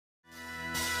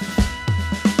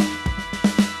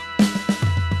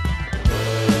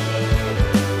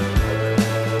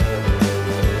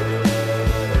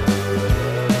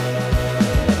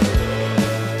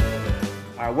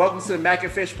Welcome to the Mac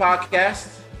and Fish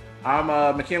podcast. I'm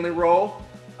McKinley Roll.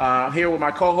 I'm here with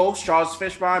my co-host, Charles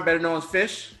Fishbine, better known as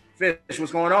Fish. Fish,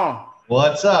 what's going on?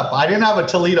 What's up? I didn't have a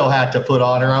Toledo hat to put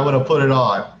on, or I would have put it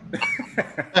on.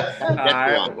 All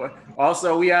right.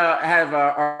 Also, we have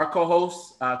our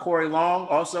co-host, Corey Long.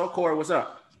 Also, Corey, what's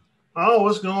up? Oh,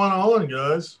 what's going on,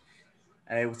 guys?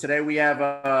 Hey, today we have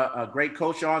a great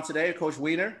coach on today, Coach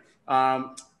Weiner.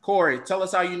 Corey, tell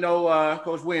us how you know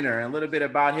Coach Weiner and a little bit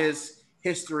about his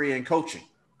history and coaching.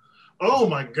 Oh,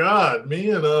 my God.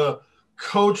 Me and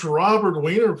Coach Robert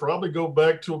Weiner probably go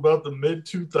back to about the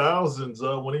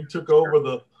mid-2000s when he took over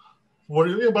the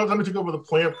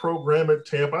plant program at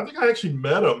Tampa. I think I actually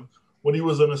met him when he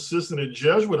was an assistant at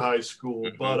Jesuit High School.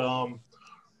 Mm-hmm. But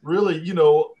really,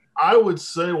 I would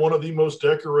say one of the most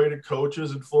decorated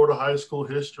coaches in Florida high school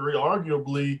history.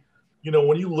 Arguably,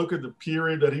 when you look at the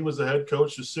period that he was the head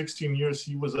coach, the 16 years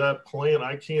he was at Plant,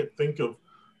 I can't think of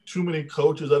too many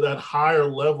coaches at that higher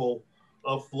level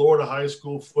of Florida high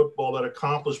school football that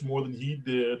accomplished more than he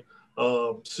did.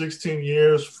 16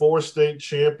 years, 4 state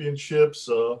championships,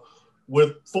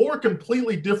 with 4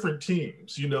 completely different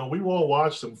teams. We all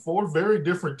watched them. 4 very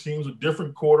different teams with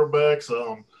different quarterbacks.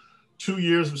 2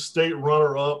 years of state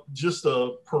runner-up, just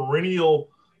a perennial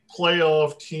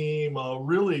playoff team.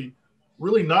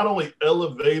 Really not only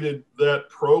elevated that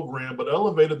program, but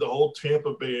elevated the whole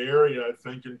Tampa Bay area, I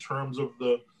think, in terms of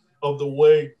the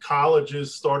way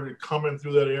colleges started coming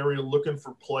through that area looking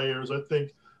for players. I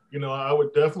think, I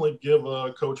would definitely give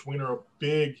Coach Weiner a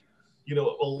big, a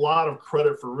lot of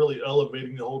credit for really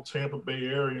elevating the whole Tampa Bay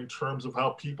area in terms of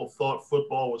how people thought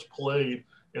football was played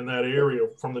in that area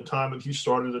from the time that he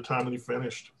started to the time that he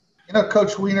finished.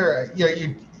 Coach Weiner,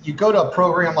 you go to a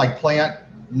program like Plant,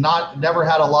 never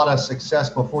had a lot of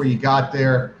success before you got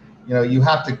there. You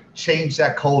have to change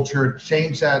that culture,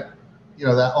 change that,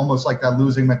 that almost like that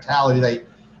losing mentality that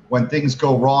when things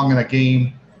go wrong in a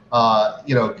game,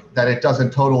 that it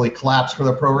doesn't totally collapse for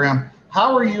the program.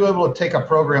 How are you able to take a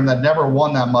program that never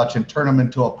won that much and turn them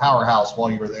into a powerhouse while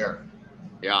you were there?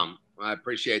 Yeah, I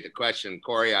appreciate the question,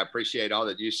 Corey. I appreciate all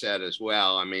that you said as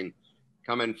well. I mean,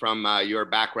 coming from your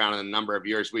background and the number of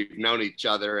years we've known each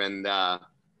other, and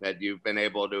that you've been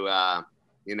able to,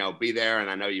 be there.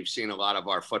 And I know you've seen a lot of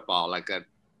our football. Like that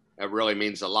really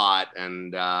means a lot.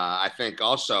 And I think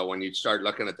also when you start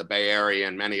looking at the Bay Area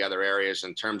and many other areas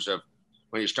in terms of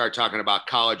when you start talking about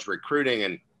college recruiting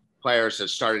and players that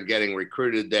started getting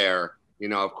recruited there,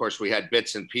 of course we had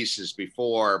bits and pieces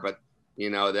before, but,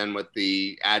 then with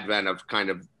the advent of kind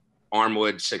of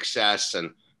Armwood success and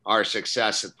our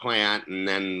success at Plant, and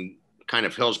then kind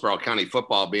of Hillsborough County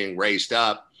football being raised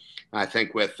up, I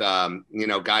think with,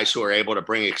 guys who are able to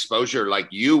bring exposure like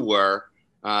you were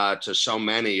to so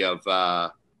many of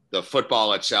the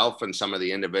football itself and some of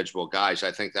the individual guys,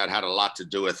 I think that had a lot to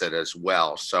do with it as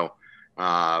well. So,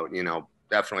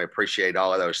 definitely appreciate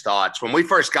all of those thoughts. When we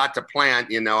first got to Plant,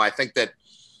 I think that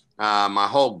my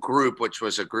whole group, which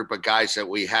was a group of guys that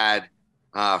we had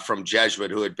from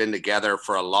Jesuit who had been together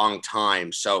for a long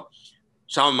time. So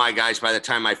some of my guys, by the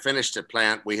time I finished at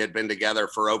Plant, we had been together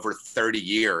for over 30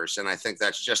 years. And I think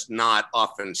that's just not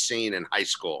often seen in high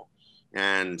school.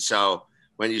 And so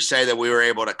when you say that we were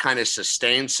able to kind of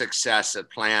sustain success at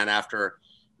Plant after,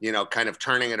 kind of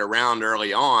turning it around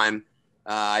early on,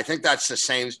 I think that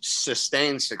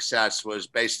sustained success was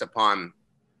based upon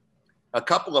a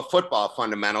couple of football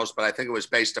fundamentals, but I think it was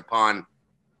based upon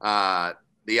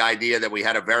the idea that we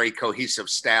had a very cohesive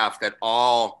staff that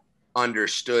all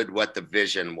understood what the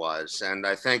vision was. And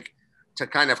I think to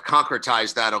kind of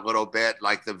concretize that a little bit,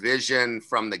 like the vision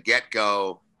from the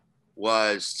get-go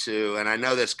was to, and I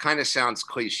know this kind of sounds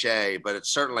cliche, but it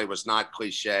certainly was not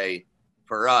cliche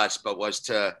for us, but was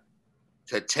to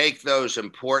take those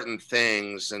important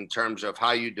things in terms of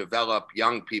how you develop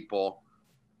young people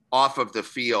off of the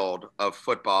field of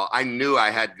football. I knew I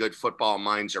had good football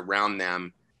minds around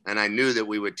them, and I knew that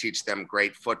we would teach them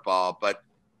great football, but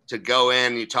to go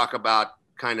in, you talk about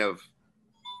kind of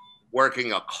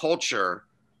working a culture.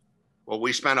 Well,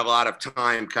 we spent a lot of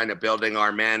time kind of building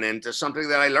our men into something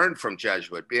that I learned from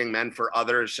Jesuit, being men for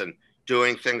others and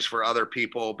doing things for other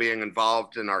people, being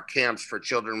involved in our camps for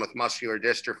children with muscular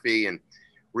dystrophy, and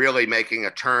really making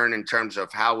a turn in terms of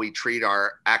how we treat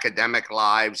our academic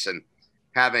lives, and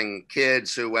having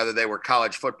kids who, whether they were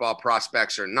college football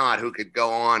prospects or not, who could go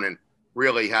on and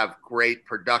really have great,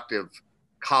 productive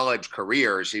college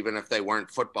careers, even if they weren't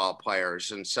football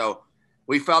players. And so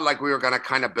we felt like we were going to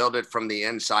kind of build it from the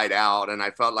inside out. And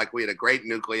I felt like we had a great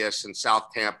nucleus in South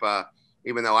Tampa,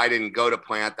 even though I didn't go to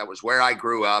Plant. That was where I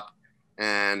grew up,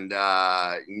 and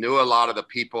knew a lot of the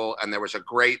people. And there was a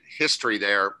great history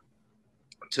there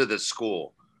to the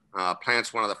school.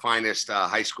 Plant's one of the finest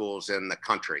high schools in the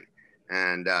country.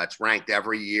 And it's ranked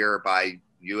every year by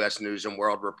U.S. News and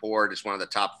World Report. It's one of the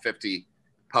top 50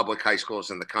 public high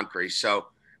schools in the country. So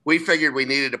we figured we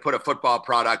needed to put a football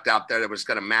product out there that was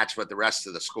going to match what the rest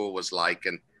of the school was like.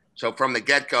 And so from the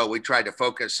get-go, we tried to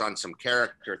focus on some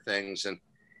character things. And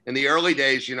in the early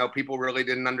days, you know, people really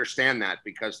didn't understand that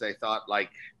because they thought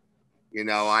like, you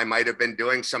know, I might have been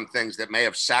doing some things that may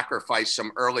have sacrificed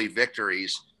some early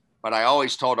victories. But I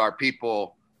always told our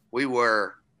people we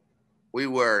were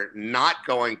not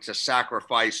going to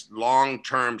sacrifice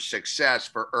long-term success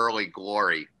for early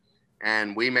glory.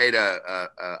 And we made a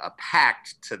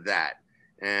pact to that.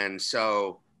 And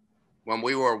so when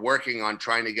we were working on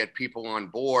trying to get people on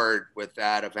board with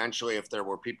that, eventually, if there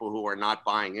were people who were not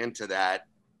buying into that,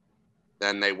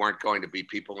 then they weren't going to be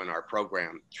people in our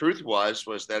program. Truth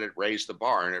was that it raised the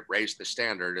bar and it raised the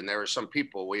standard. And there were some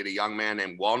people, we had a young man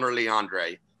named Weiner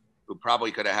Leandre, who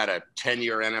probably could have had a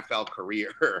 10-year NFL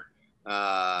career.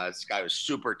 This guy was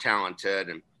super talented,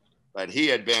 but he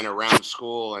had been around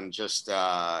school and just,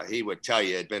 he would tell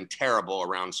you, had been terrible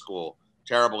around school.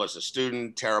 Terrible as a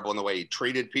student, terrible in the way he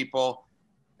treated people.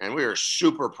 And we were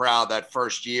super proud that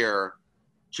first year,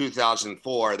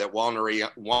 2004, that Weiner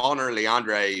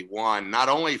Leandre won, not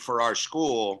only for our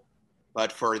school,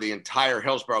 but for the entire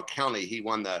Hillsborough County. He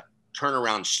won the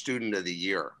Turnaround Student of the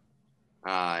Year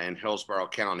in Hillsborough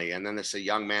County. And then there's a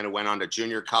young man who went on to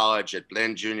junior college at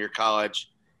Blinn Junior College.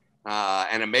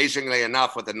 And amazingly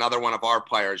enough, with another one of our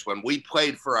players, when we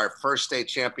played for our first state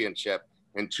championship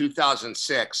in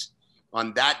 2006,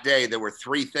 on that day, there were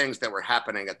three things that were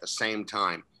happening at the same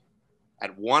time.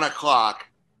 At 1 o'clock,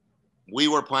 we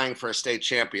were playing for a state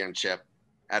championship.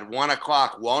 At 1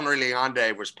 o'clock, Weiner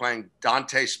Leandre was playing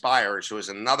Dante Spires, who was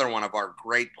another one of our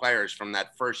great players from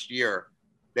that first year.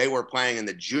 They were playing in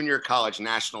the junior college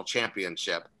national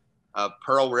championship of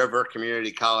Pearl River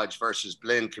Community College versus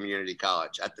Blinn Community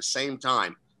College at the same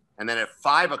time. And then at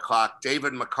 5 o'clock,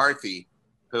 David McCarthy,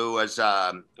 who was,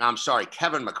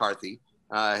 Kevin McCarthy,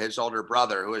 his older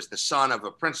brother, who is the son of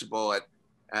a principal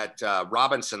at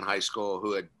Robinson High School,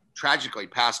 who had tragically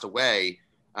passed away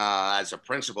as a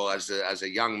principal, as a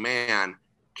young man.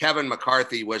 Kevin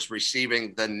McCarthy was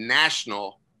receiving the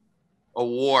national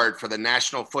award for the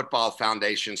National Football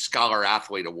Foundation Scholar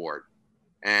Athlete Award.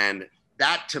 And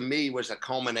that to me was a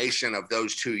culmination of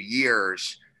those 2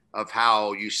 years of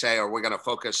how you say, oh, we're going to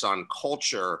focus on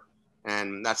culture.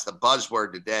 And that's the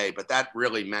buzzword today, but that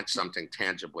really meant something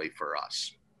tangibly for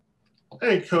us.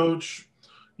 Hey, Coach,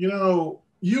 you know,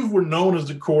 you were known as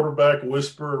the quarterback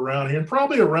whisperer around here and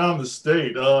probably around the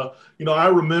state. You know, I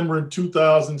remember in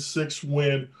 2006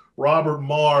 when Robert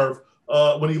Marv,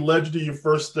 when he led you to your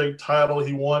first state title,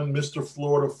 he won Mr.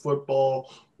 Florida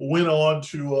football, went on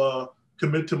to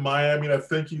commit to Miami. And I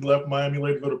think he left Miami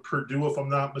later to go to Purdue, if I'm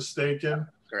not mistaken.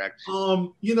 Correct.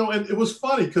 You know, and it was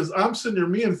funny because I'm sitting there,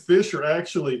 me and Fish are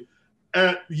actually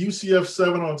at UCF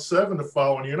 7-on-7 the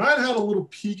following year. And I'd had a little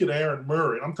peek at Aaron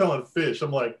Murray. And I'm telling Fish,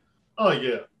 I'm like, oh,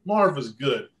 yeah, Marv is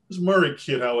good. This Murray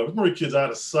kid, however, this Murray kid's out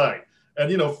of sight.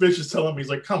 And, you know, Fish is telling me, he's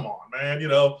like, come on, man, you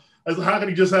know, how can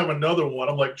he just have another one?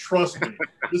 I'm like, trust me,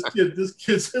 this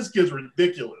kid's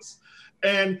ridiculous.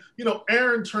 And, you know,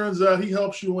 Aaron, turns out he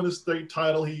helps you win a state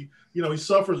title. He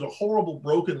suffers a horrible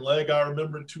broken leg. I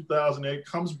remember in 2008,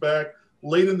 comes back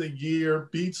late in the year,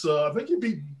 beats, I think he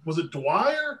beat, was it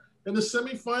Dwyer in the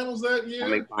semifinals that year?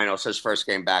 Semifinals. His first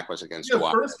game back was against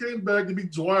Dwyer. First game back to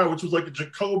beat Dwyer, which was like a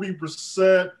Jacoby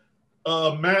Brissett,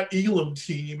 Matt Elam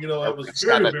team. You know, it was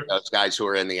very those guys who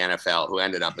were in the NFL, who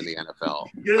ended up in the NFL.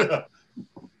 Yeah.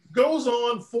 Goes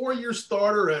on, 4-year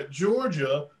starter at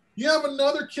Georgia. You have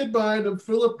another kid behind him,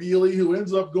 Philip Ely, who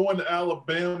ends up going to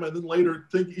Alabama, and then later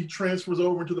think he transfers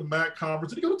over into the MAC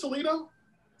conference. Did he go to Toledo?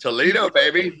 Toledo,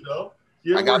 baby. Toledo.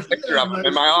 Yeah, I got a picture of him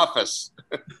in my office.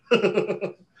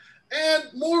 And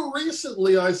more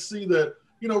recently, I see that,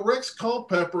 you know, Rex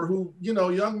Culpepper, who, you know,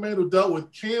 young man who dealt with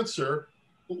cancer,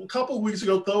 a couple of weeks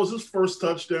ago throws his first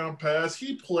touchdown pass.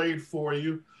 He played for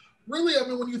you. Really, I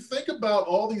mean, when you think about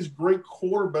all these great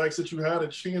quarterbacks that you had a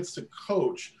chance to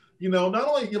coach, you know, not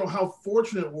only, you know, how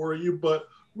fortunate were you, but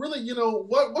really, you know,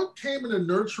 what came into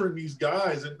nurturing these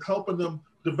guys and helping them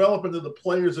develop into the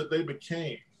players that they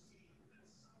became?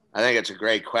 I think it's a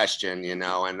great question, you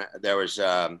know, and there was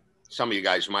some of you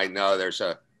guys might know there's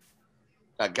a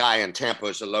guy in Tampa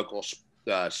who's a local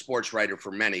sports writer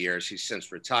for many years. He's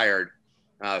since retired,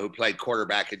 who played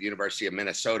quarterback at the University of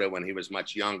Minnesota when he was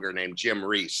much younger, named Jim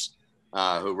Reese,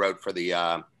 who wrote for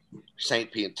the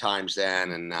St. Pete Times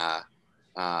then.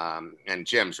 And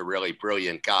Jim's a really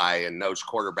brilliant guy and knows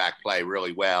quarterback play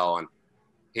really well. And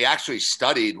he actually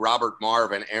studied Robert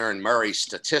Marve and Aaron Murray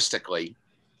statistically,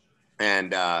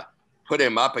 and put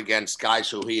him up against guys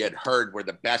who he had heard were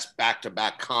the best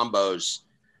back-to-back combos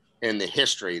in the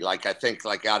history. Like, I think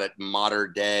like out at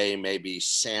modern day, maybe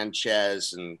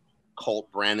Sanchez and Colt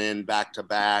Brennan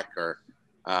back-to-back, or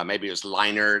maybe it was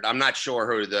Leinert. I'm not sure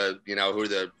who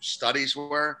the studies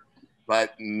were,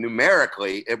 but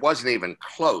numerically it wasn't even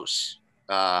close.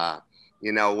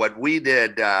 What we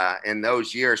did in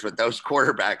those years with those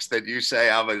quarterbacks that you say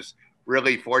I was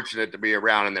really fortunate to be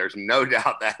around, and there's no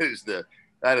doubt that is the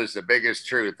biggest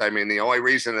truth. I mean, the only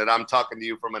reason that I'm talking to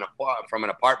you from an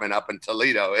apartment up in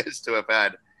Toledo is to have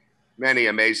had many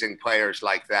amazing players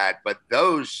like that. But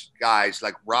those guys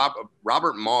like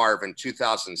Robert Marve in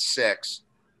 2006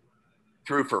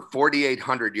 threw for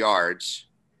 4,800 yards,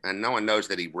 and no one knows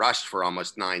that he rushed for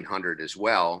almost 900 as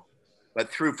well, but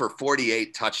threw for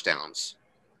 48 touchdowns.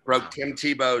 Broke Tim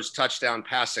Tebow's touchdown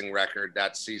passing record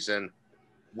that season.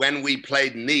 When we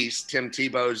played Nice, Tim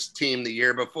Tebow's team the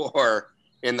year before,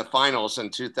 in the finals in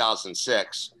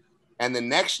 2006. And the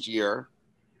next year,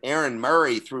 Aaron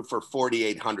Murray threw for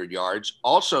 4,800 yards,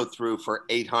 also threw for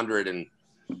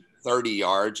 830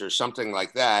 yards or something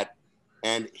like that.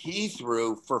 And he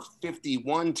threw for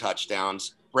 51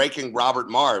 touchdowns, breaking Robert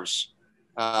Marve's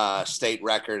state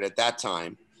record at that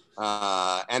time.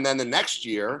 And then the next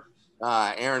year,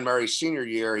 Aaron Murray's senior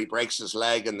year, he breaks his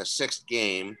leg in the 6th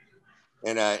game.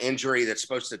 In an injury that's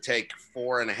supposed to take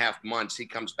 4.5 months, he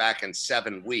comes back in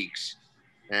 7 weeks.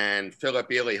 And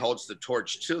Philip Ely holds the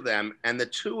torch to them. And the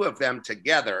two of them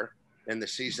together in the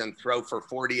season throw for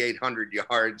 4,800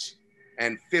 yards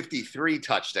and 53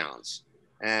 touchdowns.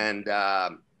 And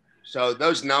so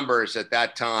those numbers at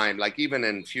that time, like even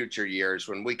in future years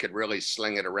when we could really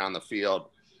sling it around the field,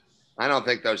 I don't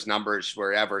think those numbers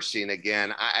were ever seen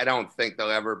again. I don't think they'll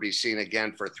ever be seen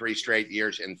again for 3 straight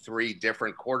years in 3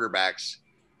 different quarterbacks.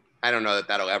 I don't know that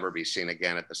that'll ever be seen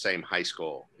again at the same high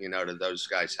school, do those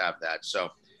guys have that?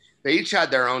 So they each had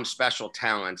their own special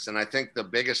talents. And I think the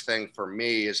biggest thing for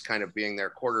me is kind of being their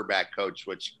quarterback coach,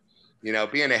 which,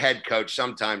 being a head coach,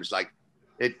 sometimes like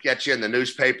it gets you in the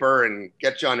newspaper and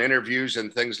gets you on interviews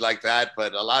and things like that.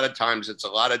 But a lot of times it's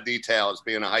a lot of details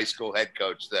being a high school head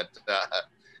coach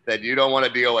that you don't want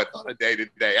to deal with on a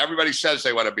day-to-day. Everybody says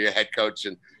they want to be a head coach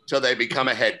until they become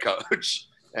a head coach.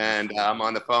 And I'm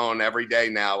on the phone every day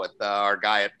now with our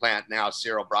guy at Plant now,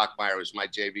 Cyril Brockmeyer, who's my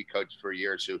JV coach for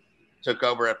years, who took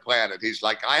over at Plant. And he's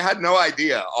like, I had no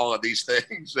idea all of these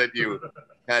things that you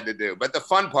had to do. But the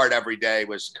fun part every day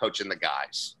was coaching the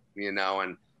guys,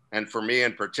 and for me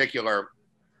in particular,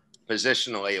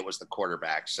 positionally, it was the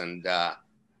quarterbacks. And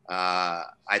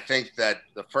I think that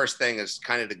the first thing is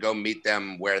kind of to go meet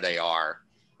them where they are.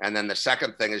 And then the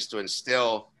second thing is to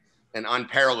instill an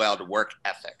unparalleled work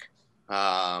ethic.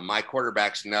 My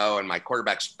quarterbacks know, and my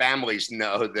quarterbacks' families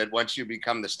know, that once you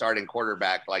become the starting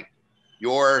quarterback, like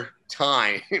your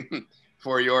time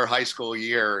for your high school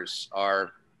years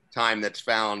are time that's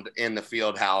found in the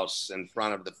field house in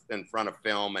front of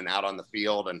film and out on the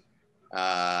field. And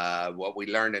what we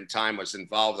learned in time was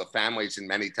involve the families in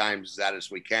many times that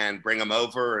as we can, bring them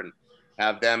over and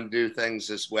have them do things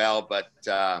as well. But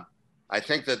I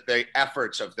think that the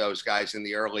efforts of those guys in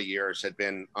the early years had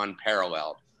been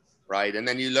unparalleled, right? And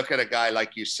then you look at a guy,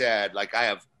 like you said, like I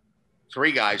have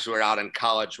 3 guys who are out in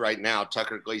college right now,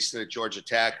 Tucker Gleason at Georgia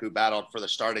Tech, who battled for the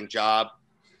starting job,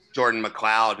 Jordan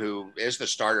McLeod, who is the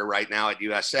starter right now at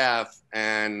USF,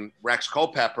 and Rex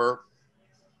Culpepper,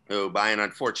 who by an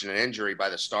unfortunate injury by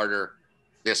the starter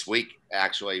this week,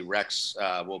 actually, Rex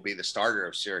will be the starter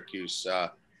of Syracuse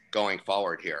going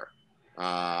forward here.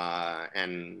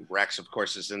 And Rex, of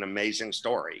course, is an amazing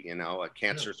story, a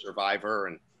cancer survivor.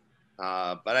 And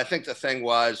but I think the thing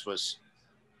was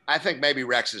I think maybe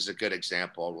Rex is a good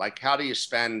example. Like, how do you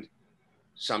spend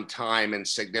some time in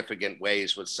significant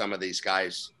ways with some of these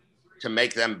guys to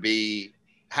make them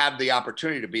have the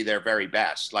opportunity to be their very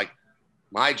best? Like,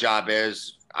 my job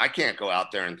is I can't go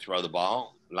out there and throw the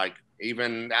ball. Like,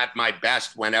 even at my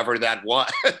best, whenever that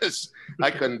was,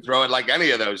 I couldn't throw it like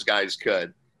any of those guys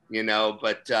could,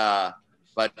 but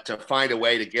to find a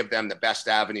way to give them the best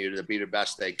avenue to be the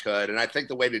best they could. And I think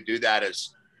the way to do that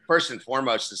is, first and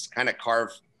foremost, is to kind of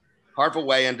carve a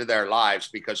way into their lives,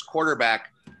 because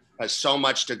quarterback has so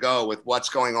much to go with what's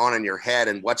going on in your head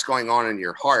and what's going on in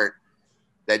your heart,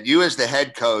 that you as the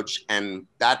head coach and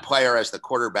that player as the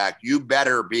quarterback, you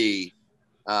better be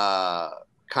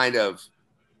kind of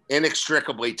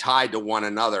inextricably tied to one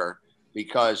another,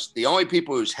 because the only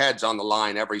people whose head's on the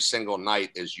line every single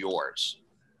night is yours.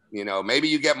 Maybe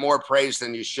you get more praise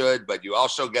than you should, but you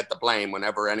also get the blame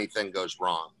whenever anything goes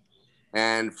wrong.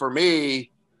 And for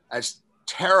me, as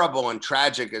terrible and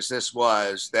tragic as this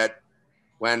was, that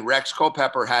when Rex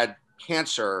Culpepper had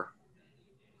cancer,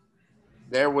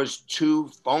 there was 2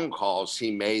 phone calls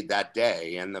he made that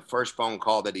day. And the first phone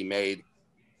call that he made,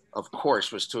 of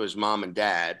course, was to his mom and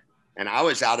dad. And I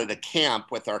was out at a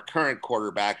camp with our current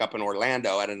quarterback up in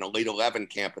Orlando at an Elite 11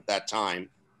 camp at that time.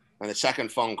 And the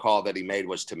second phone call that he made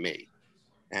was to me.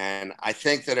 And I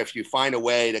think that if you find a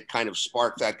way to kind of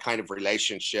spark that kind of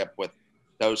relationship with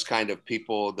those kind of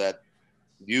people, that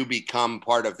you become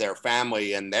part of their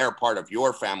family and they're part of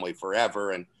your family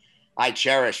forever. And I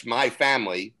cherish my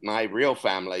family, my real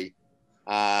family,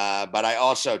 but I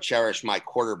also cherish my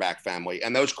quarterback family.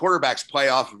 And those quarterbacks play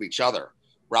off of each other.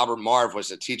 Robert Marv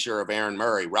was a teacher of Aaron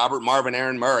Murray. Robert Marv and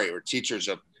Aaron Murray were teachers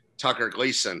of Tucker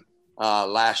Gleason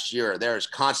last year. There's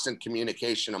constant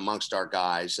communication amongst our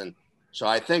guys. And so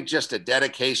I think just a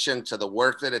dedication to the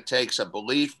work that it takes, a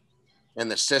belief in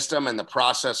the system and the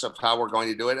process of how we're going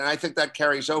to do it. And I think that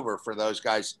carries over for those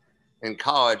guys in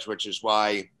college, which is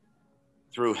why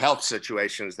through health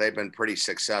situations, they've been pretty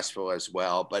successful as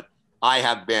well. But I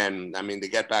have been, I mean, to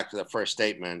get back to the first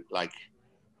statement, like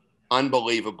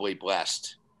unbelievably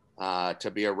blessed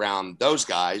to be around those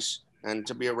guys and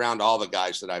to be around all the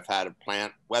guys that I've had at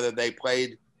Plant, whether they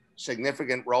played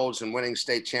significant roles in winning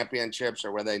state championships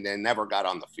or whether they never got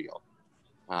on the field.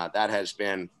 That has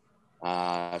been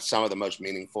some of the most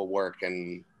meaningful work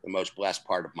and the most blessed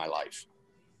part of my life.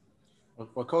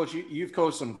 Well, Coach, you've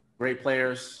coached some great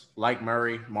players like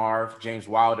Murray, Marv, James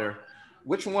Wilder.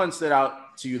 Which one stood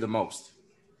out to you the most?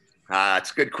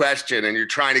 It's a good question, and you're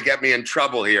trying to get me in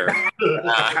trouble here.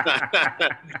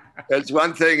 There's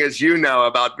one thing, as you know,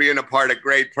 about being a part of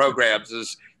great programs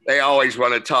is they always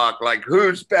want to talk like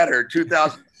who's better,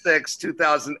 2006,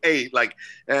 2008, like,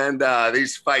 and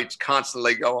these fights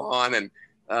constantly go on, and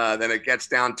then it gets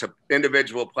down to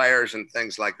individual players and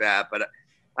things like that. But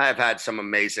I've had some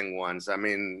amazing ones. I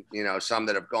mean, you know, some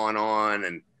that have gone on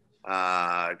and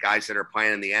guys that are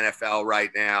playing in the NFL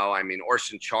right now. I mean,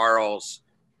 Orson Charles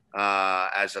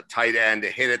as a tight end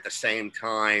to hit at the same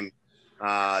time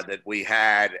that we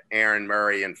had Aaron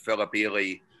Murray and Philip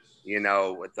Ely, you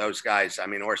know, with those guys. I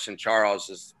mean, Orson Charles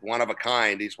is one of a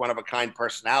kind. He's one of a kind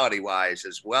personality wise,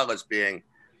 as well as being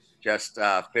just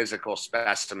a physical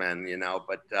specimen, you know,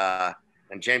 but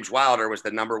and James Wilder was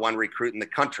the #1 recruit in the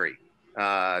country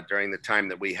during the time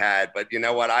that we had. But you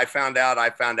know what I found out? I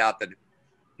found out that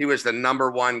he was the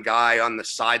 #1 guy on the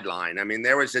sideline. I mean,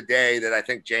 there was a day that I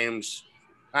think James,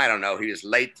 I don't know, he was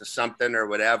late to something or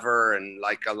whatever. And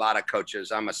like a lot of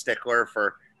coaches, I'm a stickler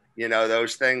for, you know,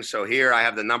 those things. So here I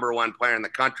have the #1 player in the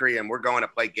country and we're going to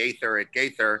play Gaither at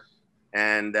Gaither.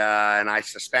 And I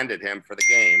suspended him for the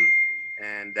game.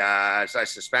 And as I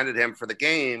suspended him for the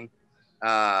game,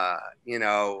 you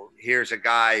know, here's a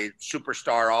guy,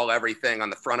 superstar, all everything on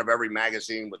the front of every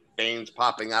magazine with veins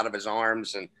popping out of his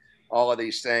arms and all of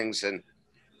these things. And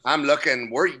I'm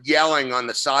looking, we're yelling on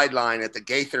the sideline at the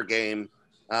Gaither game.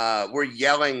 We're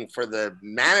yelling for the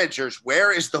managers.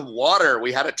 Where is the water?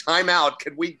 We had a timeout.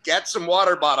 Could we get some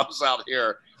water bottles out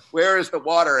here? Where is the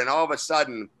water? And all of a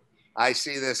sudden I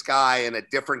see this guy in a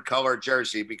different color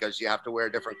jersey, because you have to wear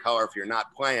a different color if you're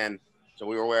not playing. So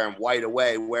we were wearing white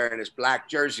away, wearing his black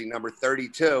jersey, number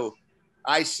 32.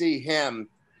 I see him.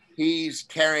 He's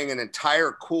carrying an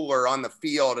entire cooler on the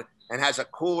field and has a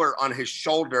cooler on his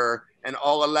shoulder, and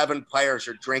all 11 players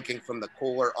are drinking from the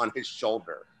cooler on his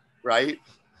shoulder, right?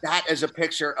 That is a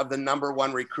picture of the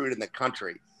 #1 recruit in the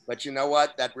country. But you know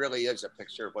what? That really is a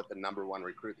picture of what the #1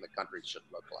 recruit in the country should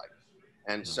look like.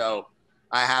 And so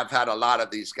I have had a lot of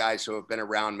these guys who have been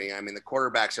around me. I mean, the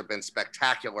quarterbacks have been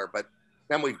spectacular, but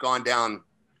then we've gone down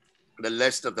the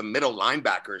list of the middle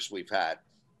linebackers we've had.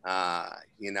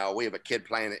 You know, we have a kid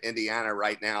playing at Indiana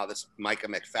right now. This Micah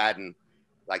McFadden,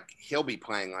 like he'll be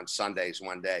playing on Sundays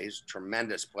one day. He's a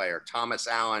tremendous player. Thomas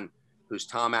Allen, who's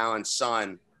Tom Allen's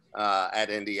son at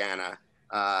Indiana,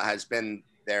 has been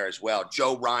there as well.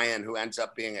 Joe Ryan, who ends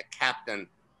up being a captain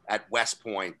at West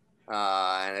Point,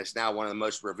 and is now one of the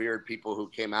most revered people who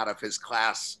came out of his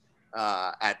class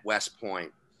at West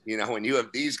Point. You know, when you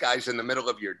have these guys in the middle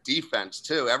of your defense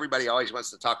too, everybody always wants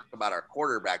to talk about our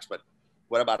quarterbacks, but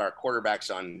what about our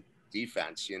quarterbacks on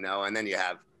defense, you know? And then you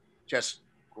have just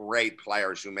great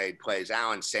players who made plays.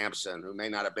 Alan Sampson, who may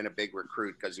not have been a big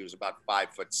recruit because he was about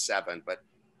 5'7", but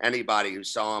anybody who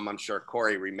saw him, I'm sure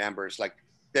Corey remembers, like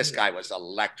this guy was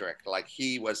electric. Like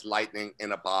he was lightning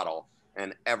in a bottle.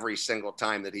 And every single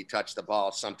time that he touched the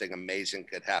ball, something amazing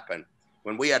could happen.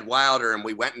 When we had Wilder and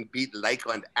we went and beat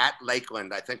Lakeland at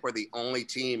Lakeland, I think we're the only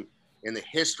team in the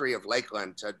history of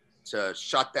Lakeland to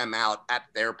shut them out at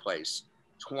their place,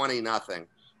 20-0.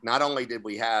 Not only did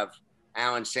we have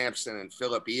Alan Sampson and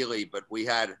Philip Ely, but we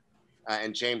had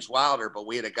and James Wilder, but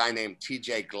we had a guy named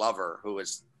TJ Glover, who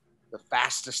was the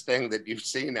fastest thing that you've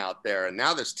seen out there. And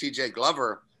now this TJ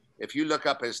Glover, if you look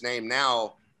up his name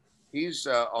now, he's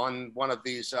on one of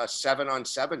these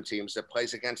 7-on-7 teams that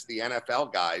plays against the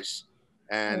NFL guys.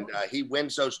 And he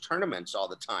wins those tournaments all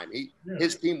the time.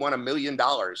 His team won $1 million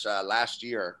last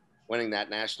year, winning that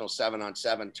national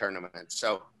 7-on-7 tournament.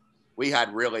 So we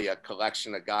had really a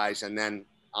collection of guys. And then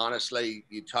honestly,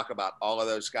 you talk about all of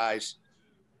those guys,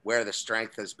 where the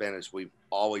strength has been is we've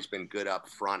always been good up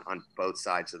front on both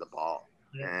sides of the ball.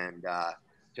 And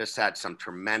just had some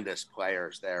tremendous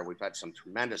players there. We've had some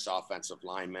tremendous offensive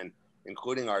linemen,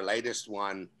 including our latest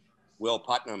one, Will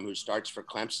Putnam, who starts for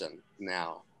Clemson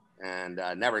now. And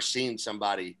never seen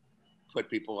somebody put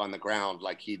people on the ground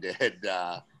like he did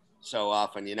so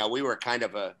often. You know, we were kind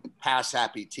of a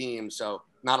pass-happy team, so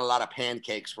not a lot of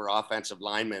pancakes for offensive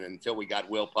linemen until we got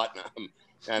Will Putnam.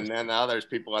 And then now there's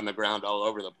people on the ground all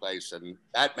over the place. And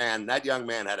that young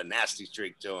man had a nasty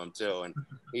streak to him too. And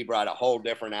he brought a whole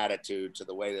different attitude to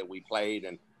the way that we played.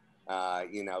 And,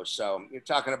 you know, so you're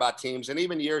talking about teams and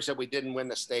even years that we didn't win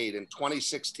the state. In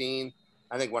 2016,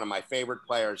 I think one of my favorite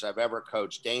players I've ever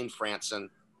coached, Dane Franson,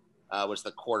 was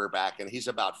the quarterback. And he's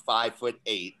about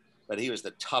 5'8", but he was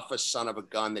the toughest son of a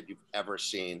gun that you've ever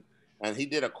seen. And he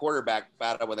did a quarterback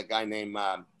battle with a guy named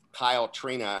Kyle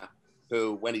Trina,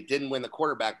 who, when he didn't win the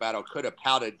quarterback battle, could have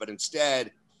pouted, but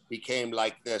instead became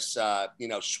like this, you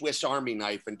know, Swiss Army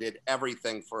knife and did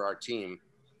everything for our team.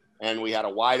 And we had a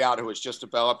wideout who was just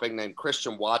developing named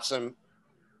Christian Watson,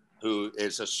 who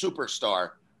is a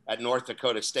superstar at North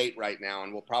Dakota State right now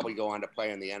and will probably go on to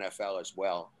play in the NFL as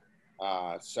well.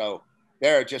 So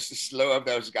there are just a slew of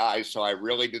those guys. So I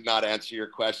really did not answer your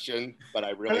question, but I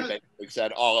really basically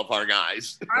said all of our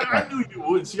guys. I knew you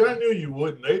would. See, I knew you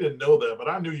wouldn't. They didn't know that, but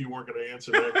I knew you weren't going to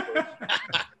answer that question.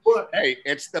 But, hey,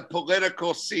 it's the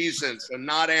political season, so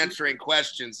not answering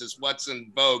questions is what's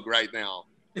in vogue right now.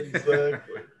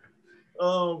 Exactly.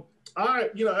 I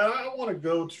want to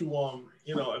go to,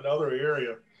 you know, another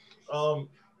area.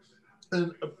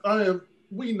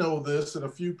 We know this, and a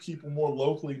few people more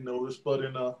locally know this, but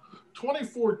in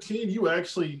 2014, you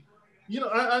actually, you know,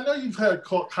 I know you've had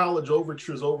college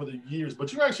overtures over the years,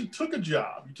 but you actually took a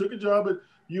job. You took a job at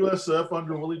USF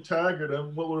under Willie Taggart,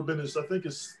 and what would have been his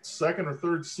second or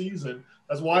third season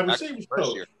as wide receivers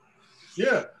coach.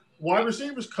 Yeah, wide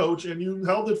receivers coach, and you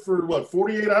held it for what,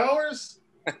 48 hours?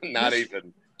 Not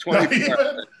even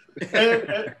 24.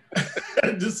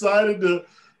 And decided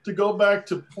to go back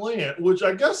to plant, which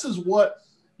I guess is what,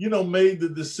 you know, made the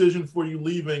decision for you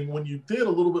leaving when you did a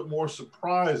little bit more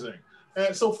surprising.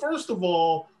 And so first of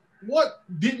all, what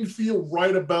didn't feel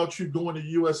right about you going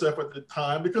to USF at the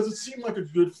time? Because it seemed like a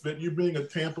good fit. You being a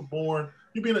Tampa born,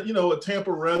 you being a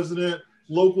Tampa resident,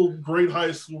 local great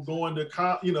high school, going to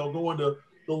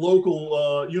the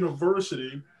local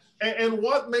university. And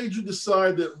what made you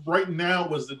decide that right now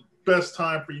was the best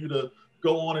time for you to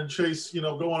go on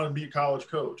and be a college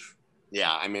coach?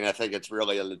 Yeah, I mean, I think it's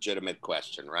really a legitimate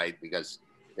question, right? Because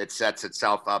it sets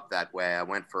itself up that way. I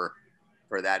went for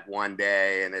that one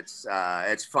day, and it's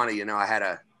funny, you know, I had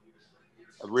a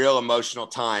real emotional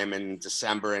time in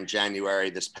December and January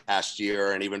this past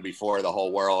year, and even before the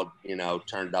whole world, you know,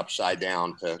 turned upside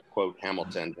down, to quote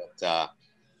Hamilton,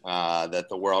 that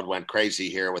the world went crazy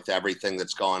here with everything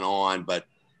that's going on. But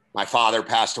my father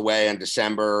passed away in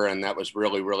December, and that was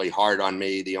really, really hard on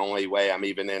me. The only way I'm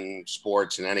even in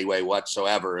sports in any way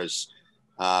whatsoever is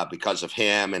because of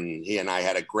him. And he and I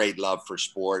had a great love for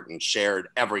sport and shared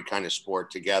every kind of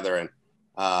sport together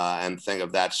and thing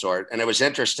of that sort. And it was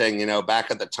interesting, you know,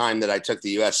 back at the time that I took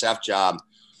the USF job,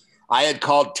 I had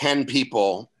called 10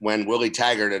 people when Willie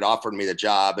Taggart had offered me the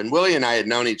job. And Willie and I had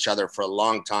known each other for a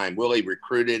long time. Willie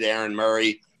recruited Aaron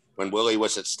Murray when Willie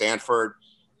was at Stanford.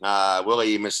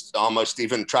 Willie almost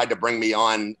even tried to bring me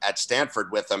on at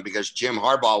Stanford with him because Jim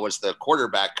Harbaugh was the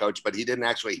quarterback coach, but he didn't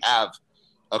actually have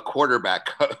a quarterback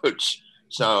coach.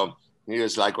 So he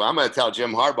was like, well, I'm going to tell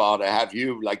Jim Harbaugh to have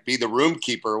you like be the room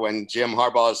keeper when Jim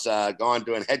Harbaugh's gone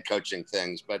doing head coaching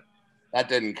things. But that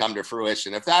didn't come to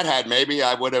fruition. If that had, maybe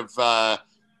I would have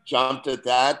jumped at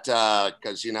that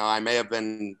because, you know, I may have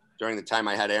been during the time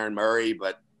I had Aaron Murray,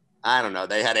 but I don't know.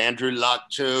 They had Andrew Luck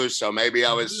too, so maybe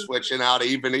I was switching out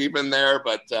even there.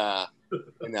 But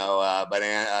you know,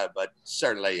 but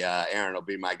certainly Aaron will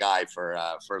be my guy for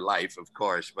life, of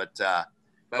course. But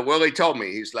Willie told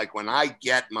me, he's like, when I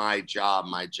get my job,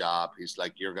 he's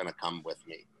like, you're gonna come with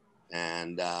me.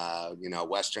 And you know,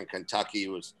 Western Kentucky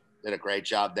did a great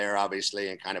job there, obviously,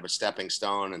 and kind of a stepping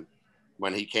stone. And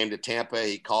when he came to Tampa,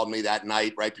 he called me that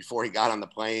night right before he got on the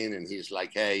plane, and he's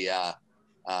like, hey.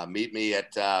 meet me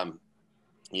at, the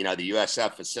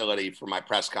USF facility for my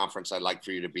press conference. I'd like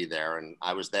for you to be there. And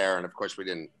I was there. And of course, we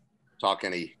didn't talk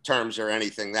any terms or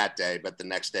anything that day, but the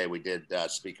next day we did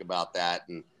speak about that.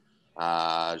 And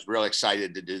I was really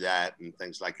excited to do that and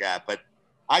things like that. But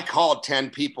I called 10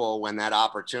 people when that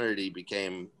opportunity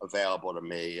became available to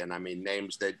me. And I mean,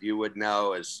 names that you would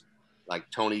know as like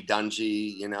Tony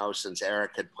Dungy, since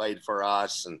Eric had played for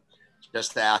us, and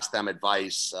just to ask them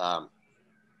advice.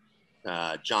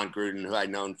 John Gruden, who I'd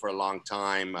known for a long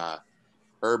time,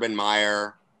 Urban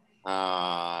Meyer,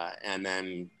 and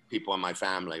then people in my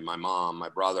family, my mom, my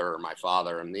brother, my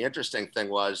father. And the interesting thing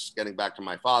was, getting back to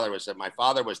my father, was that my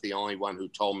father was the only one who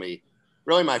told me,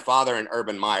 really my father and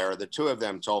Urban Meyer, the two of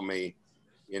them told me,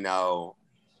 I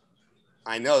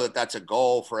know that that's a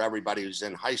goal for everybody who's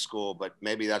in high school, but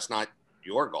maybe that's not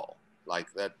your goal.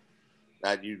 Like that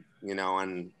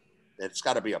and it's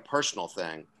got to be a personal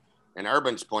thing. And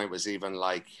Urban's point was even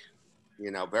like,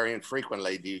 very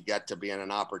infrequently do you get to be in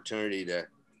an opportunity to,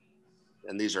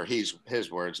 and these are his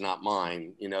words, not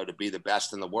mine, to be the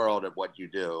best in the world at what you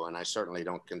do. And I certainly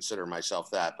don't consider myself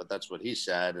that, but that's what he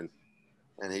said. And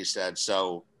he said,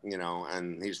 so,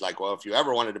 and he's like, well, if you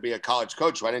ever wanted to be a college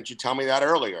coach, why didn't you tell me that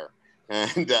earlier?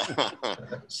 And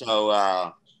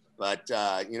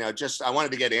just, I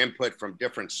wanted to get input from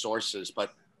different sources,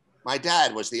 but my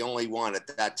dad was the only one at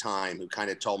that time who kind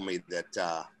of told me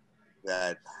that,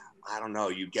 I don't know,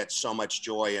 you get so much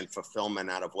joy and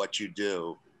fulfillment out of what you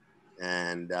do.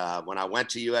 And when I went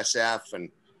to USF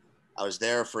and I was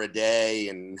there for a day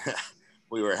and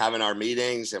we were having our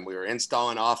meetings and we were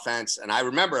installing offense. And I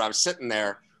remember I was sitting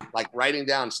there, like writing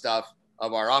down stuff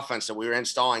of our offense that we were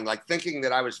installing, like thinking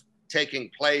that I was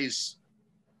taking plays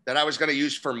that I was going to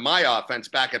use for my offense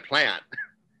back at Plant.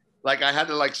 Like I had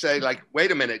to say,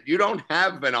 wait a minute, you don't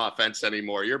have an offense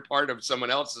anymore. You're part of someone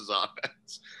else's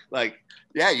offense. Like,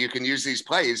 yeah, you can use these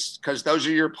plays because those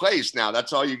are your plays now.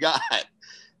 That's all you got.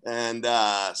 And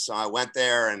so I went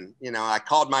there and, I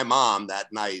called my mom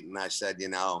that night and I said,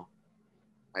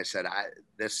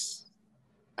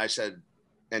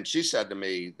 and she said to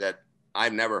me that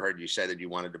I've never heard you say that you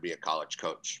wanted to be a college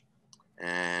coach.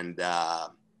 And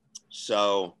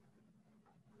so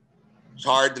it's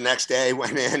hard. The next day,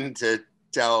 went in to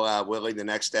tell Willie the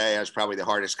next day. It was probably the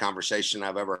hardest conversation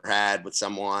I've ever had with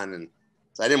someone. And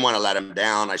so I didn't want to let him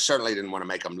down. I certainly didn't want to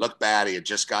make him look bad. He had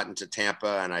just gotten to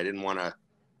Tampa and I didn't want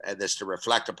this to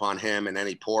reflect upon him in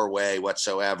any poor way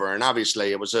whatsoever. And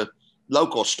obviously it was a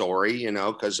local story,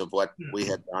 because of what we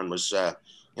had done was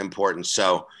important.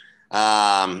 So, so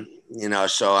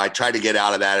I tried to get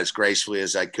out of that as gracefully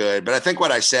as I could. But I think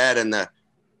what I said in the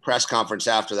press conference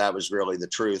after that was really the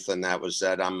truth. And that was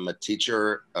that I'm a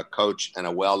teacher, a coach, and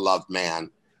a well-loved man.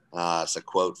 It's a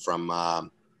quote from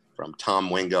Tom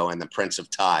Wingo in The Prince of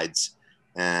Tides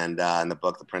and in the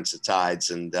book, The Prince of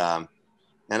Tides. And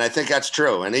I think that's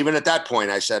true. And even at that point,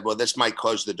 I said, well, this might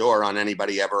close the door on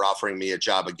anybody ever offering me a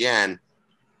job again.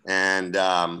 And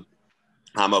I'm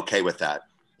okay with that.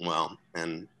 Well,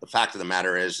 and the fact of the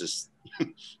matter is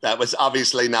that was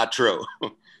obviously not true.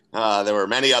 There were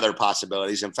many other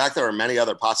possibilities. In fact, there were many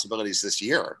other possibilities this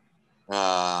year.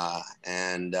 So,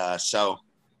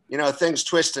 things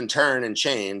twist and turn and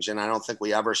change. And I don't think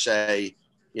we ever say,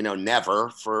 never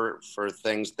for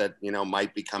things that,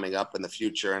 might be coming up in the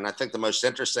future. And I think the most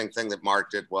interesting thing that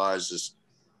marked it is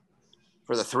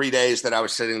for the 3 days that I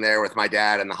was sitting there with my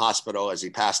dad in the hospital as he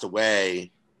passed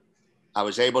away, I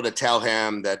was able to tell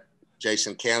him that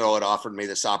Jason Candle had offered me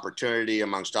this opportunity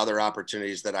amongst other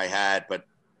opportunities that I had, but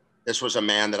this was a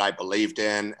man that I believed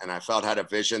in and I felt had a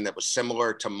vision that was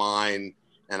similar to mine.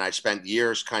 And I spent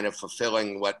years kind of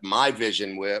fulfilling what my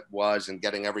vision was and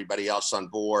getting everybody else on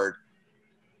board,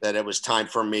 that it was time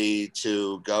for me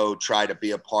to go try to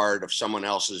be a part of someone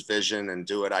else's vision and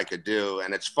do what I could do.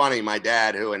 And it's funny, my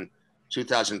dad, who in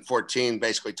 2014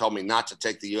 basically told me not to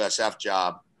take the USF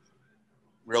job,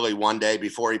 really one day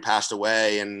before he passed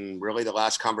away, and really the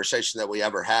last conversation that we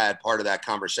ever had, part of that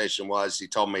conversation was he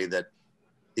told me that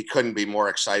he couldn't be more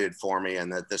excited for me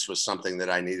and that this was something that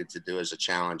I needed to do as a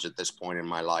challenge at this point in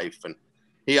my life. And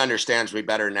he understands me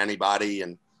better than anybody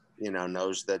and,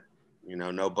 knows that,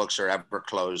 no books are ever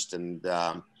closed. And,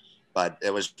 but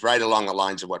it was right along the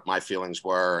lines of what my feelings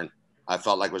were. And I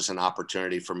felt like it was an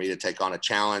opportunity for me to take on a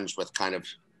challenge with kind of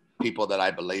people that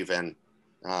I believe in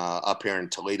up here in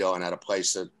Toledo and at a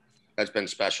place that's been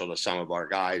special to some of our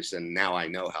guys. And now I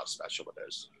know how special it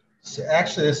is. So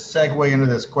actually, this segue into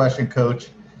this question, Coach.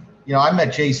 I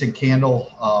met Jason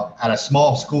Candle at a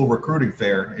small school recruiting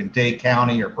fair in Dade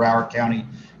County or Broward County.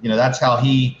 That's how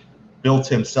he built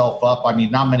himself up. I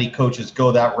mean, not many coaches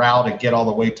go that route and get all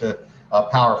the way to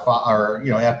Power 5 or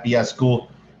FBS school.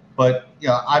 But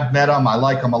I've met him. I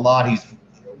like him a lot.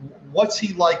 What's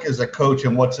he like as a coach,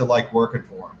 and what's it like working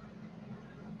for him?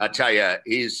 I'll tell you,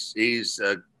 he's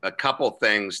a couple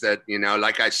things that,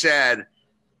 like I said,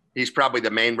 he's probably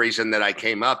the main reason that I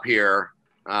came up here.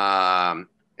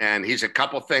 And he's a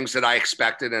couple things that I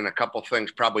expected and a couple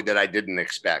things probably that I didn't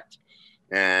expect.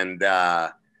 And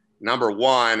number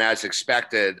one, as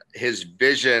expected, his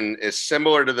vision is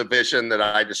similar to the vision that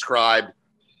I described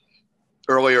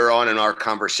earlier on in our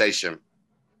conversation.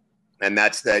 And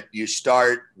that's that you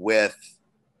start with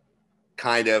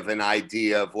kind of an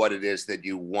idea of what it is that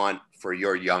you want for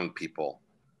your young people.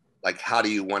 Like, how do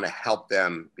you want to help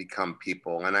them become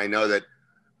people? And I know that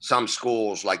some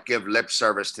schools like give lip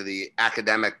service to the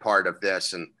academic part of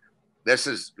this. And this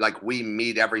is like, we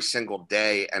meet every single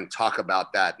day and talk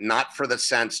about that, not for the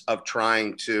sense of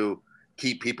trying to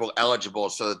keep people eligible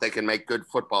so that they can make good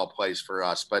football plays for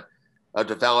us, but of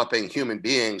developing human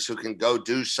beings who can go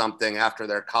do something after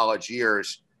their college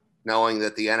years, knowing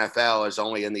that the NFL is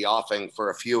only in the offing for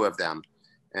a few of them.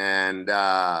 And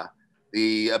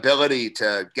the ability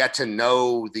to get to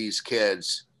know these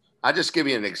kids. I'll just give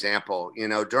you an example.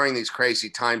 During these crazy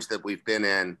times that we've been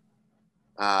in,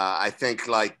 I think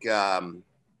like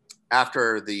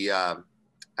after the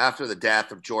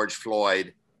death of George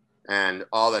Floyd and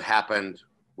all that happened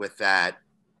with that,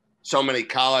 so many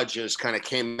colleges kind of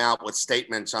came out with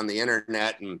statements on the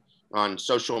internet and on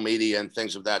social media and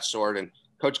things of that sort. And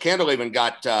Coach Candle even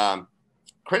got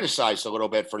criticized a little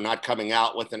bit for not coming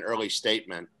out with an early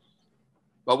statement.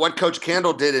 But what Coach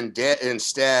Candle did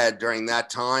instead during that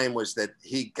time was that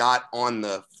he got on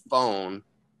the phone.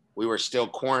 We were still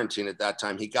quarantined at that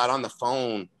time. He got on the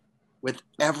phone with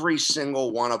every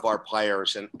single one of our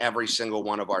players and every single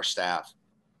one of our staff,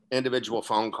 individual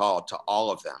phone call to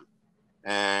all of them.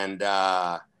 And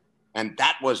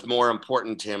that was more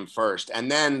important to him first. And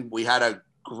then we had a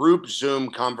group Zoom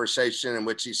conversation in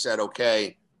which he said,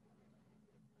 okay,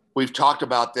 we've talked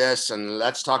about this and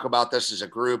let's talk about this as a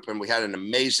group. And we had an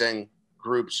amazing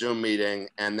group Zoom meeting.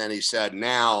 And then he said,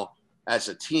 now as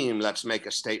a team, let's make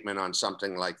a statement on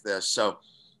something like this. So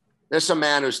this is a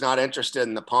man who's not interested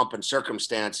in the pomp and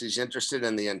circumstance. He's interested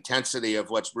in the intensity of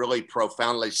what's really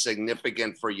profoundly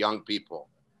significant for young people.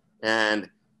 And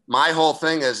my whole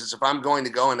thing is if I'm going to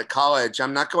go into college,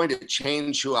 I'm not going to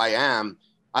change who I am.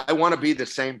 I want to be the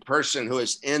same person who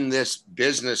is in this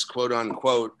business, quote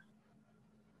unquote,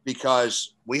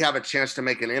 because we have a chance to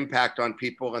make an impact on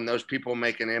people and those people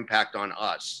make an impact on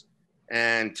us.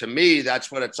 And to me,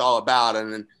 that's what it's all about.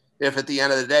 And if at the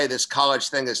end of the day, this college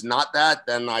thing is not that,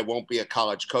 then I won't be a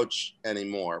college coach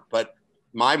anymore. But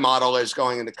my model is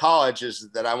going into college is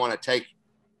that I want to take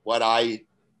what I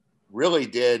really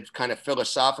did kind of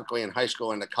philosophically in high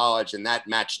school into college. And that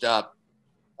matched up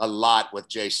a lot with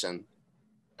Jason.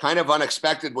 Kind of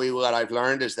unexpectedly, what I've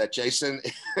learned is that Jason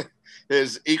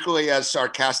is equally as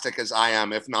sarcastic as I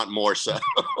am, if not more so.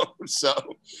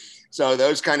 So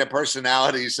those kind of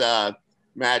personalities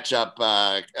match up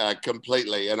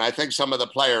completely. And I think some of the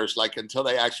players, like until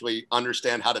they actually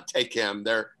understand how to take him,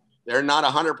 they're not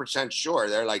 100% sure.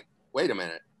 They're like, wait a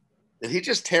minute, did he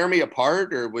just tear me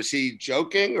apart, or was he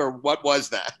joking, or what was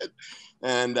that?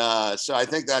 And so I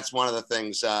think that's one of the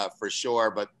things for sure.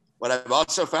 But what I've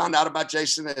also found out about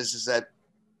Jason is that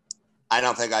I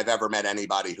don't think I've ever met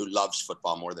anybody who loves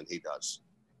football more than he does.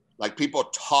 Like, people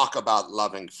talk about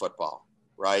loving football,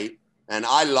 right? And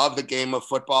I love the game of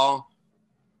football.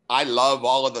 I love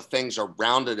all of the things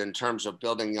around it in terms of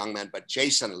building young men, but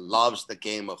Jason loves the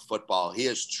game of football. He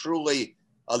is truly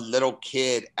a little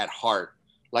kid at heart.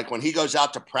 Like, when he goes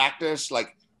out to practice,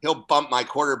 like, he'll bump my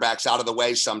quarterbacks out of the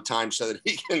way sometimes so that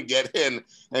he can get in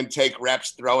and take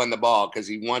reps throwing the ball because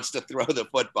he wants to throw the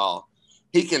football.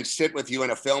 He can sit with you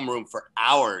in a film room for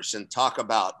hours and talk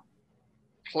about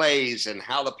plays and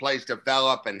how the plays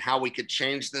develop and how we could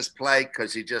change this play,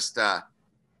 because he just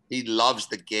he loves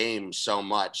the game so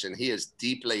much and he is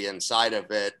deeply inside of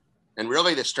it. And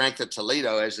really the strength of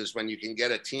Toledo is when you can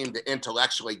get a team to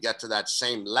intellectually get to that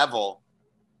same level,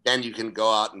 then you can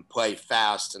go out and play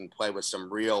fast and play with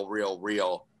some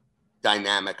real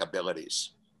dynamic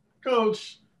abilities.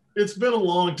 Coach, it's been a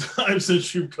long time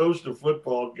since you've coached a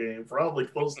football game, probably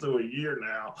close to a year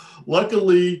now.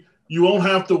 Luckily, you won't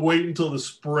have to wait until the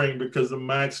spring because the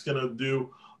MAC's going to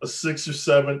do a 6 or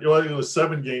 7, a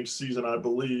 7-game season, I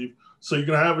believe. So you're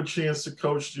going to have a chance to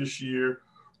coach this year.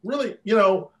 Really,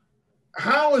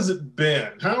 how has it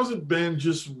been? How has it been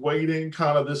just waiting,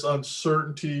 kind of this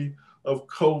uncertainty of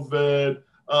COVID?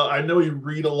 I know you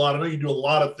read a lot. I know you do a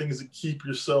lot of things to keep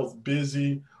yourself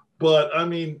busy. But I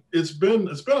mean, it's been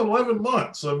 11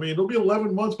 months. I mean, it'll be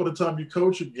 11 months by the time you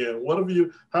coach again. What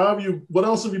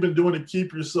else have you been doing to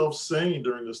keep yourself sane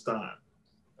during this time?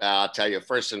 I'll tell you,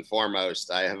 first and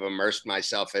foremost, I have immersed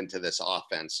myself into this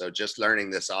offense. So just learning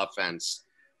this offense,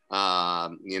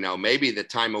 maybe the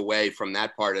time away from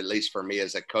that part, at least for me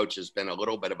as a coach, has been a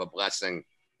little bit of a blessing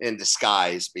in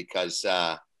disguise, because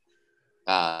there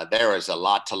is a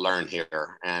lot to learn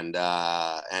here. And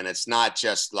it's not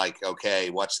just like, okay,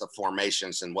 what's the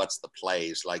formations and what's the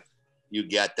plays? Like, you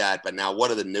get that, but now what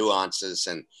are the nuances?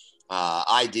 And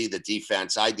ID the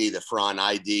defense, ID the front,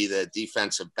 ID the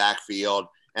defensive backfield.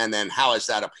 And then how is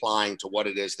that applying to what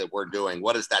it is that we're doing?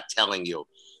 What is that telling you?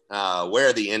 Where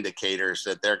are the indicators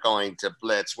that they're going to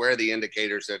blitz? Where are the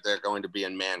indicators that they're going to be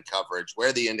in man coverage? Where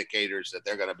are the indicators that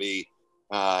they're going to be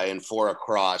in 4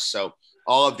 across? So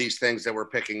all of these things that we're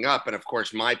picking up. And of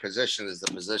course, my position is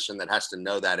the position that has to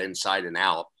know that inside and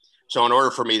out. So in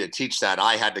order for me to teach that,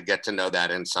 I had to get to know that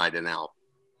inside and out.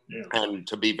 Yeah. And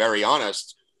to be very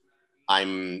honest,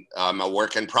 I'm a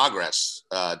work in progress,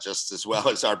 just as well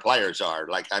as our players are.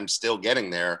 Like, I'm still getting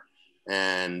there.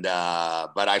 And,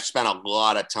 but I've spent a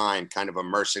lot of time kind of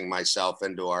immersing myself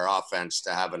into our offense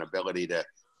to have an ability to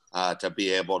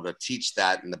be able to teach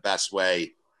that in the best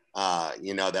way,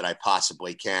 that I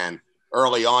possibly can.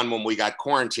 Early on, when we got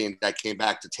quarantined, I came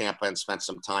back to Tampa and spent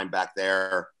some time back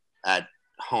there at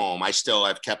home. I still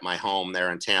have kept my home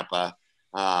there in Tampa,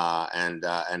 and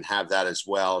have that as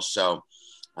well. So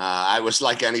I was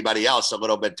like anybody else a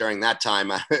little bit during that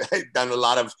time. I've done a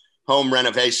lot of home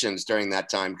renovations during that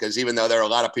time, because even though there are a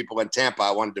lot of people in Tampa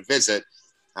I wanted to visit,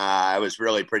 I was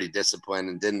really pretty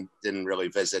disciplined and didn't really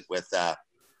visit with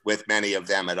many of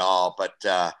them at all. But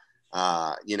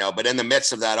but in the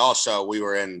midst of that also, we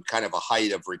were in kind of a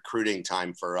height of recruiting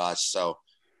time for us. So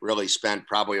really spent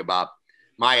probably about,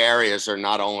 my areas are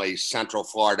not only Central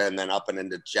Florida and then up and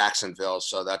into Jacksonville.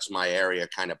 So that's my area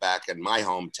kind of back in my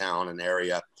hometown and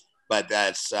area. But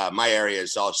that's my area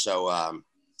is also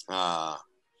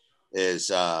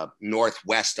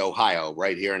Northwest Ohio,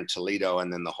 right here in Toledo,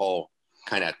 and then the whole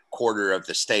kind of quarter of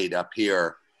the state up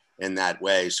here in that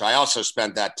way. So I also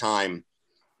spent that time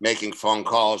making phone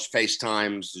calls,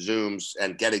 FaceTimes, Zooms,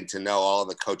 and getting to know all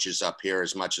the coaches up here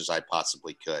as much as I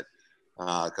possibly could,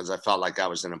 because I felt like that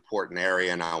was an important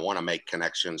area, and I want to make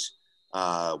connections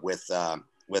with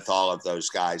all of those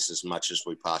guys as much as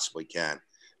we possibly can.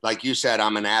 Like you said,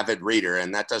 I'm an avid reader,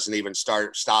 and that doesn't even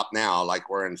stop now.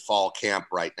 Like, we're in fall camp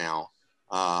right now,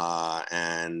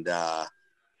 and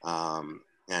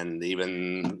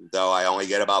even though I only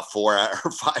get about 4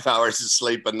 or 5 hours of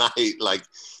sleep a night, like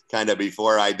kind of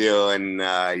before I do, and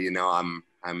I'm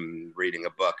reading a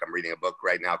book. I'm reading a book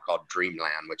right now called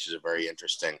Dreamland, which is a very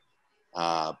interesting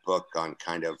book on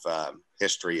kind of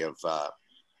history of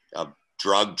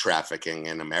drug trafficking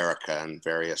in America and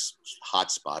various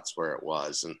hotspots where it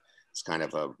was. And it's kind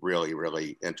of a really,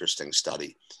 really interesting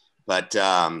study. But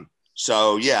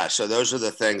so those are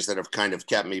the things that have kind of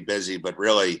kept me busy. But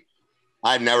really,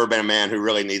 I've never been a man who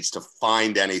really needs to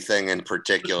find anything in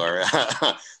particular.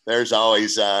 There's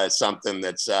always something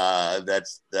that's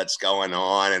going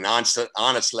on. And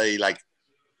honestly, like,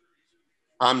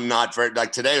 I'm not very,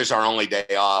 like, today was our only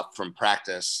day off from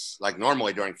practice. Like,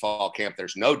 normally during fall camp,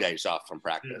 there's no days off from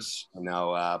practice,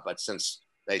 but since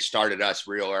they started us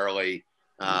real early,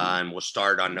 and we'll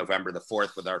start on November the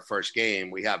 4th with our first game,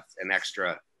 we have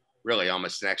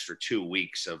almost an extra 2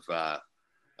 weeks of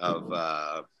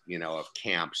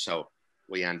camp. So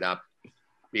we end up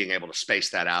being able to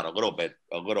space that out a little bit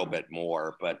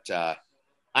more, but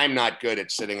I'm not good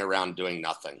at sitting around doing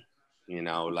nothing.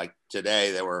 Like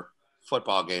today there were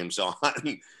football games on.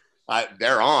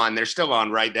 They're still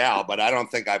on right now, but I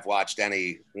don't think I've watched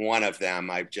any one of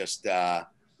them. I've just been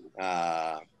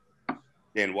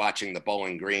watching the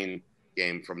Bowling Green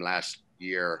game from last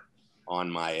year on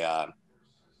my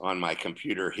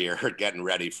computer here, getting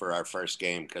ready for our first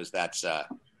game, because that's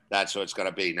what it's going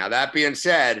to be. Now, that being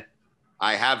said,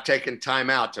 I have taken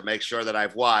time out to make sure that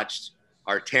I've watched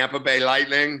our Tampa Bay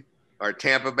Lightning, our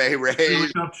Tampa Bay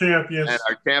Rays, champions, and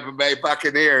our Tampa Bay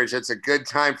Buccaneers. It's a good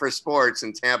time for sports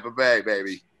in Tampa Bay,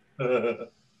 baby. And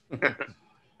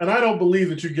I don't believe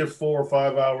that you get 4 or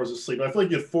 5 hours of sleep. I feel like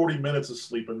you get 40 minutes of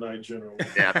sleep a night generally.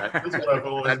 Yeah, that's what I've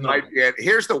always known. Might be it.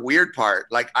 Here's the weird part.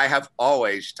 Like, I have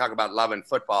always talk about loving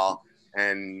football,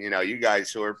 and you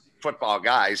guys who are football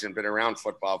guys and been around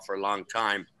football for a long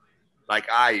time. Like,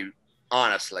 I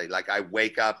honestly, I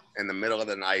wake up in the middle of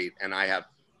the night and I have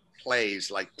plays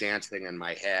like dancing in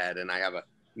my head, and I have a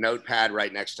notepad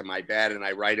right next to my bed and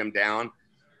I write them down.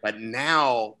 But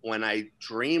now when I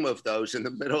dream of those in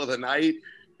the middle of the night,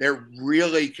 they're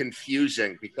really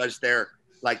confusing because they're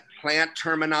like plant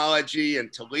terminology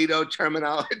and Toledo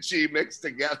terminology mixed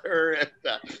together.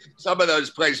 And some of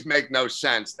those plays make no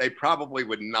sense. They probably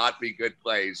would not be good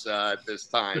plays at this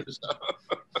time. So.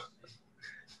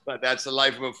 But that's the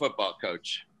life of a football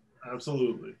coach.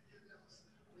 Absolutely.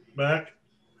 Mac?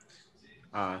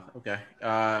 Okay.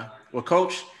 Well,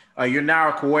 Coach, you're now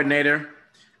a coordinator.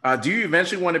 Do you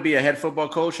eventually want to be a head football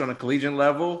coach on a collegiate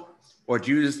level, or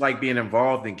do you just like being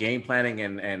involved in game planning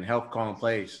and help calling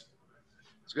plays?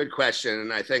 It's a good question.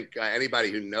 And I think anybody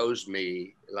who knows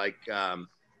me, like,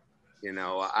 you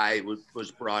know, I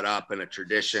was brought up in a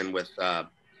tradition with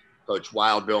Coach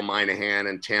Wild Bill Moynihan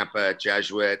in Tampa at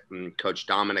Jesuit, and Coach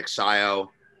Dominic Sio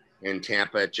in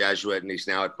Tampa at Jesuit, and he's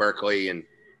now at Berkeley. And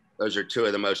those are two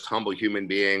of the most humble human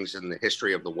beings in the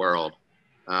history of the world,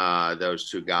 those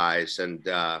two guys. And,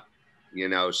 you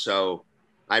know, so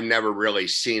I've never really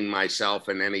seen myself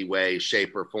in any way,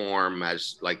 shape, or form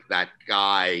as like that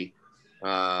guy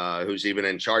who's even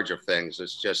in charge of things.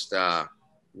 It's just,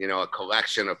 you know, a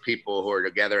collection of people who are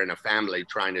together in a family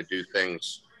trying to do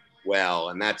things well.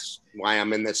 And that's why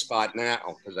I'm in this spot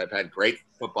now, because I've had great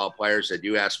football players that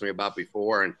you asked me about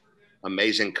before and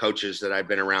amazing coaches that I've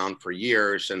been around for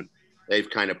years. And they've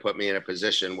kind of put me in a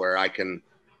position where I can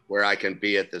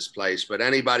be at this place. But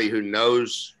anybody who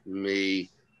knows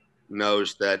me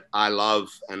knows that I love,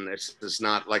 and it's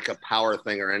not like a power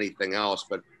thing or anything else,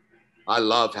 but I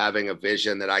love having a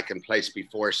vision that I can place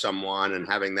before someone and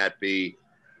having that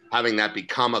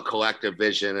become a collective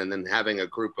vision, and then having a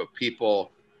group of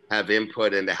people have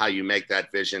input into how you make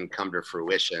that vision come to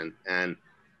fruition. And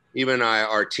even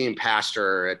our team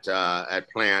pastor at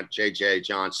Plant, JJ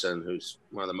Johnson, who's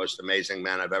one of the most amazing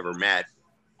men I've ever met,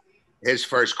 his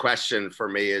first question for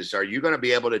me is, are you going to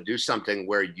be able to do something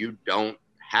where you don't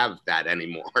have that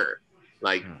anymore?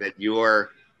 Like that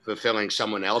you're fulfilling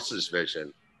someone else's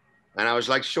vision. And I was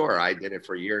like, sure. I did it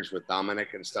for years with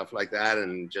Dominic and stuff like that.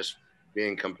 And just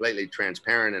being completely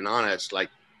transparent and honest, like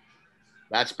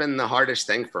that's been the hardest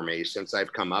thing for me since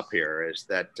I've come up here, is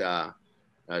that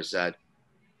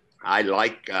I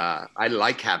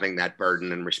like having that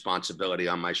burden and responsibility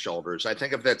on my shoulders. I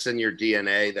think if that's in your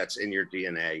DNA, that's in your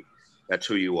DNA. That's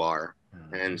who you are.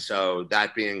 And so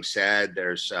that being said,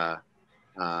 there's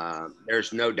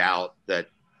no doubt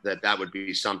that would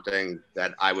be something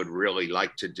that I would really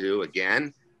like to do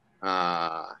again.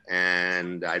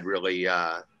 And I'd really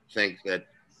think that,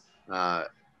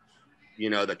 you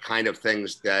know, the kind of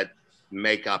things that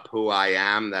make up who I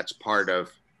am, that's part of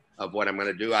what I'm going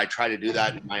to do. I try to do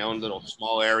that in my own little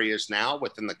small areas now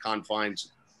within the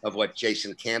confines of what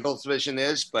Jason Candle's vision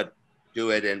is, but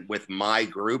do it with my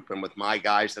group and with my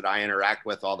guys that I interact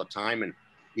with all the time, and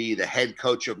be the head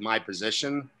coach of my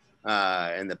position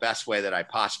in the best way that I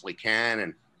possibly can,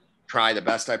 and try the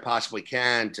best I possibly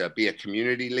can to be a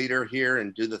community leader here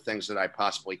and do the things that I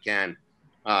possibly can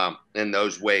in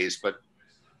those ways. But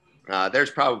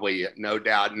there's probably no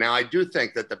doubt. Now, I do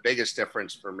think that the biggest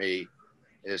difference for me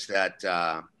is that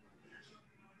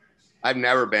I've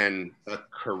never been a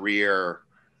career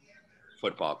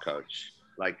football coach.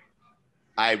 Like,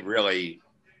 I really,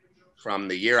 from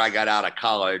the year I got out of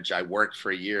college, I worked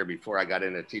for a year before I got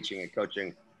into teaching and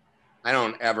coaching. I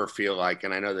don't ever feel like,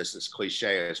 and I know this is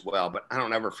cliche as well, but I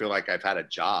don't ever feel like I've had a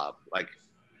job. Like,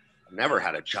 I've never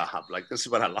had a job. Like, this is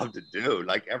what I love to do.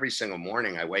 Like, every single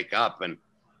morning I wake up and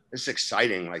it's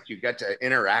exciting. Like, you get to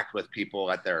interact with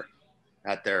people at their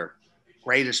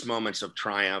greatest moments of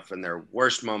triumph and their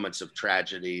worst moments of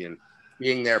tragedy, and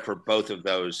being there for both of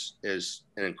those is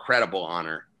an incredible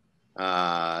honor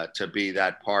to be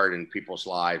that part in people's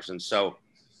lives. And so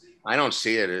I don't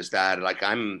see it as that. Like,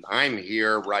 I'm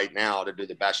here right now to do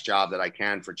the best job that I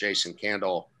can for Jason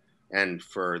Candle and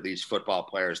for these football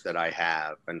players that I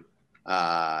have. And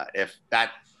if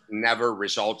that never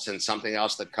results in something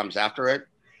else that comes after it,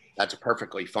 that's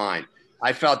perfectly fine.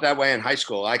 I felt that way in high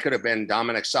school. I could have been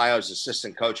Dominic Sio's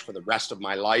assistant coach for the rest of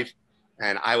my life,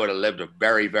 and I would have lived a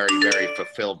very, very, very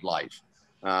fulfilled life.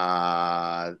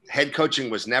 Head coaching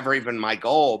was never even my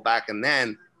goal back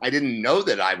then. I didn't know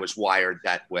that I was wired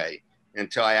that way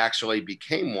until I actually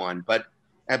became one. But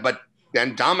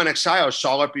then Dominic Sio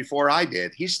saw it before I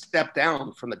did. He stepped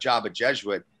down from the job at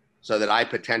Jesuit so that I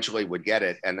potentially would get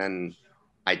it, and then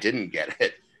I didn't get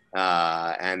it.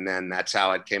 And then that's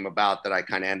how it came about that I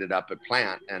kind of ended up at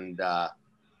Plant. And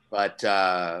but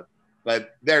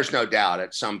there's no doubt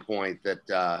at some point that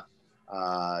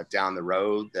down the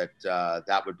road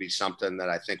that would be something that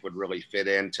I think would really fit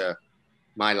into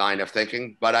my line of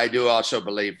thinking. But I do also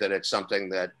believe that it's something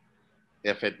that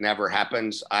if it never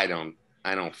happens, I don't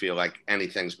feel like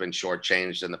anything's been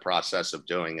shortchanged in the process of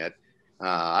doing it.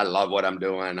 I love what I'm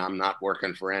doing. I'm not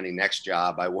working for any next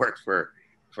job. I work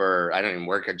I don't even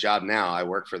work a job now. I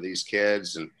work for these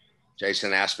kids. And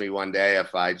Jason asked me one day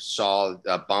if I saw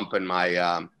a bump in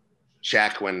my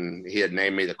check when he had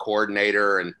named me the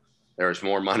coordinator and there was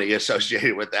more money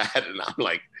associated with that. And I'm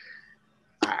like,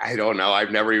 I don't know.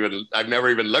 I've never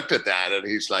even looked at that. And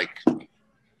he's like,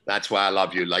 that's why I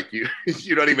love you. Like you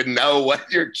don't even know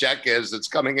what your check is that's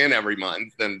coming in every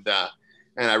month. And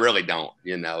I really don't,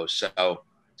 so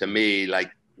to me,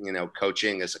 like,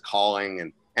 coaching is a calling,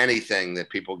 and anything that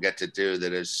people get to do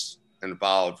that is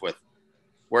involved with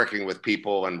working with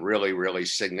people in really, really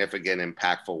significant,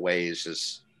 impactful ways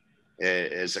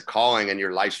is a calling, and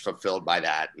your life's fulfilled by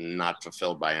that and not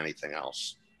fulfilled by anything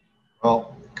else.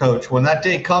 Well, Coach, when that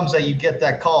day comes that you get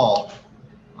that call,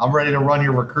 I'm ready to run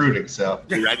your recruiting. So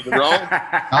you ready to roll?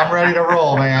 I'm ready to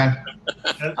roll, man.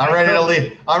 I'm ready to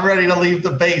leave. I'm ready to leave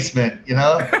the basement.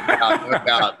 No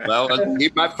doubt. Well,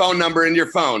 keep my phone number in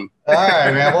your phone. All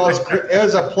right, man. Well, it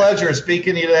was a pleasure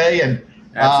speaking to you today, and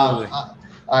absolutely.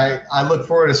 I look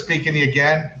forward to speaking to you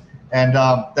again. And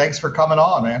thanks for coming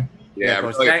on, man. Yeah,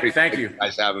 really thank you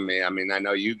guys having me. I mean, I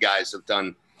know you guys have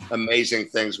done amazing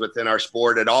things within our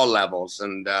sport at all levels,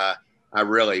 and I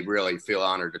really, really feel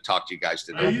honored to talk to you guys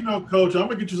today. Hey, Coach, I'm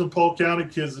gonna get you some Polk County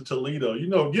kids in Toledo.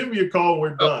 Give me a call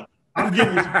when we're done. I'm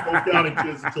getting you some Polk County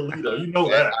kids in Toledo.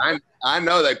 That. I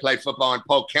know they play football in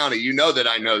Polk County. You know that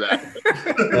I know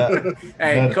that.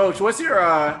 Hey, Coach, what's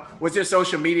your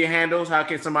social media handles? How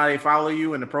can somebody follow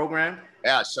you in the program?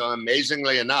 Yeah, so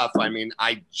amazingly enough, I mean,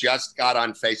 I just got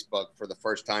on Facebook for the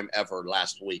first time ever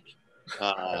last week.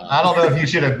 I don't know if you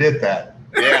should admit that.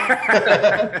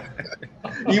 Yeah.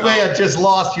 You may have just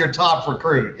lost your top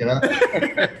recruit,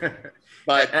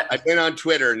 But I've been on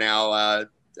Twitter now.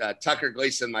 Tucker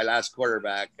Gleason, my last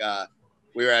quarterback,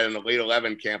 we were at an Elite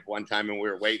 11 camp one time and we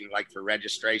were waiting for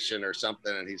registration or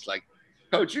something. And he's like,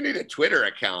 Coach, you need a Twitter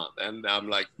account. And I'm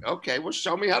like, okay, well,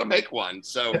 show me how to make one.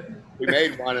 So we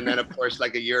made one. And then, of course,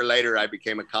 a year later, I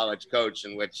became a college coach,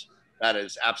 in which that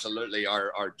is absolutely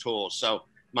our tool. So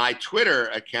my Twitter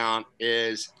account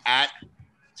is at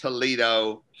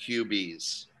Toledo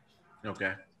QBs.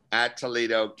 Okay. At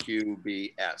Toledo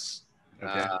QBS.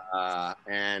 Okay.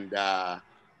 And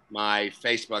my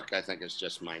Facebook, I think, is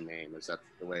just my name. Is that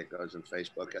the way it goes in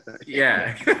Facebook? I think.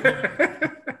 Yeah.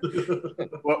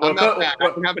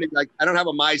 I don't have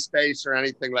a MySpace or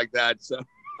anything like that. So.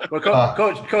 Well,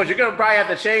 Coach, you're gonna probably have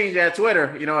to change that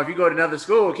Twitter. If you go to another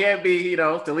school, it can't be,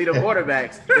 Toledo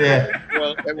quarterbacks. Yeah.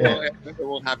 Well, it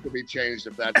will have to be changed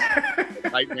if that's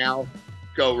right now.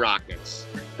 Go Rockets.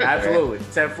 Absolutely.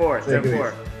 10-4.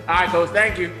 10-4. All right, Coach.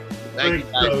 Thank you. Thank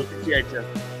you, guys. Appreciate you.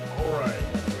 All right.